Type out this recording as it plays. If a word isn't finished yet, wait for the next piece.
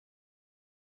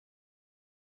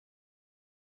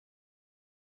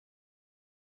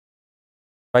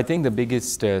I think the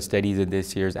biggest studies of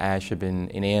this year's ASH have been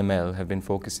in AML have been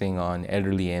focusing on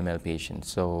elderly AML patients.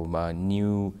 So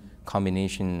new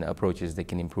combination approaches that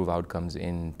can improve outcomes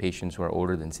in patients who are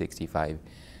older than 65.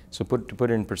 So to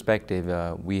put it in perspective,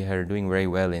 we are doing very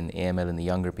well in AML in the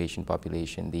younger patient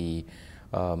population. The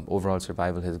overall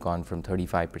survival has gone from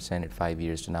 35% at 5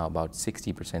 years to now about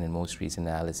 60% in most recent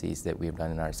analyses that we have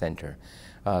done in our center.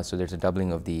 So there's a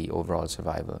doubling of the overall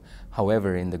survival.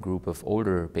 However, in the group of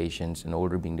older patients, and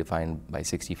older being defined by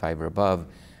 65 or above,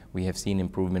 we have seen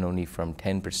improvement only from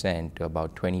 10% to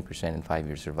about 20% in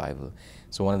 5-year survival.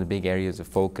 So one of the big areas of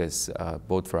focus,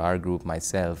 both for our group,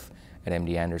 myself, at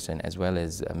MD Anderson, as well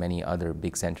as many other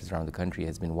big centers around the country,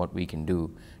 has been what we can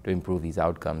do to improve these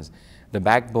outcomes. The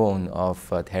backbone of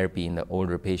therapy in the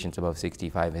older patients above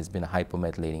 65 has been a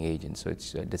hypomethylating agent, so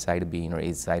it's Decitabine or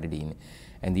Cytarabine,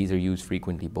 and these are used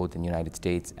frequently both in the United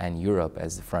States and Europe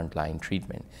as the frontline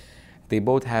treatment. They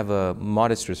both have a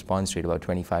modest response rate, about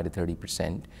 25 to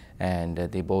 30%, and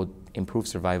they both improve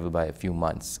survival by a few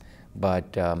months,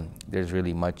 but there's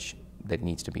really much that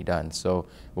needs to be done. So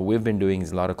what we've been doing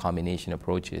is a lot of combination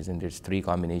approaches, and there's 3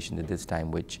 combinations at this time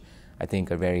which I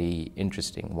think are very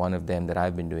interesting. One of them that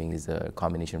I've been doing is a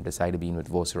combination of Decitabine with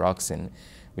vosarocin,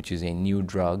 which is a new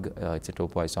drug. It's a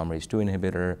topoisomerase II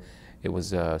inhibitor. It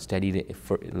was studied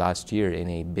last year in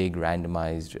a big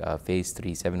randomized phase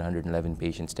 3 711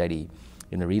 patient study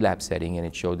in the relapse setting, and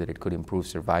it showed that it could improve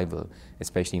survival,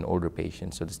 especially in older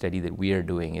patients. So the study that we are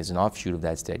doing is an offshoot of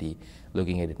that study,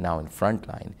 looking at it now in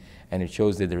frontline, and it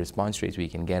shows that the response rates we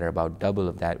can get are about double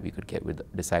of that we could get with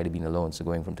Decitabine alone, so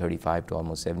going from 35 to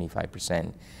almost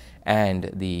 75%. And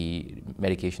the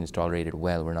medication is tolerated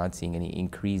well. We're not seeing any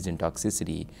increase in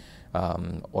toxicity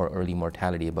or early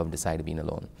mortality above Decitabine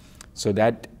alone. So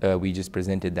that we just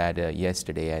presented that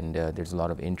yesterday, and there's a lot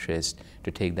of interest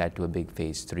to take that to a big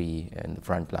phase 3 in the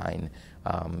front line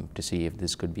to see if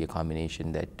this could be a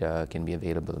combination that can be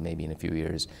available maybe in a few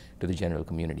years to the general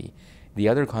community. The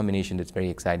other combination that's very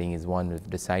exciting is one with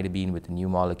Decitabine with a new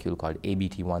molecule called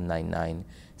ABT199.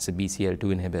 It's a BCL2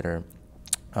 inhibitor.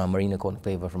 Marina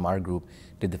Konopleva from our group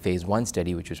did the phase 1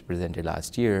 study, which was presented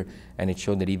last year, and it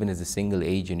showed that even as a single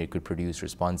agent, it could produce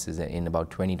responses in about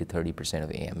 20 to 30% of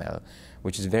AML,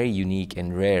 which is very unique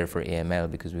and rare for AML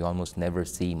because we almost never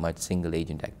see much single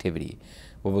agent activity.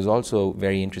 What was also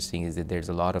very interesting is that there's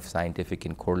a lot of scientific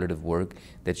and correlative work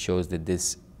that shows that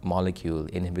this molecule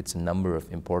inhibits a number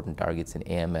of important targets in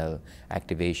AML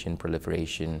activation,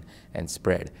 proliferation, and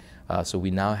spread. So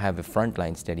we now have a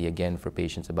frontline study again for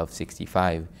patients above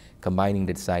 65, combining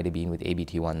the Decitabine with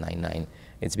ABT199.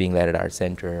 It's being led at our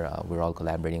center. We're all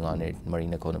collaborating on it.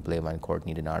 Marina Konopleva and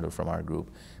Courtney Donardo from our group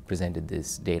presented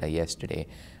this data yesterday.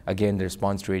 Again, the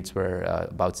response rates were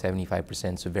about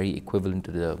 75%, so very equivalent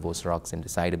to the vosarocin.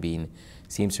 Decitabine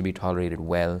seems to be tolerated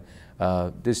well.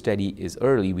 This study is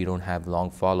early. We don't have long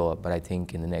follow-up, but I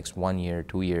think in the next 1 year,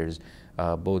 2 years,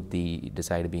 both the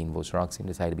Decitabine, vosarocin,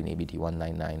 Decitabine,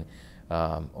 ABT199,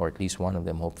 or at least one of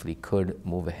them hopefully could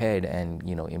move ahead and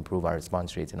improve our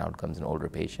response rates and outcomes in older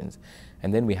patients.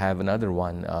 And then we have another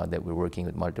one that we're working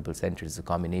with multiple centers, a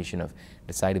combination of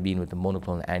Decitabine with the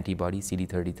monoclonal antibody,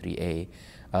 CD33A.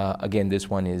 Again, this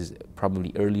one is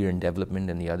probably earlier in development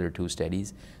than the other 2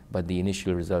 studies, but the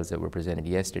initial results that were presented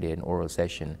yesterday in an oral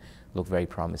session look very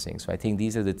promising. So I think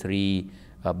these are the 3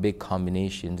 big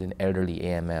combinations in elderly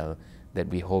AML that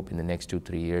we hope in the next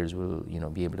 2-3 years will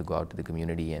be able to go out to the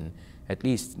community, and at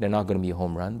least they're not going to be a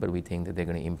home run, but we think that they're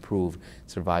going to improve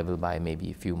survival by maybe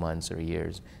a few months or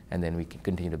years, and then we can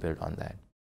continue to build on that.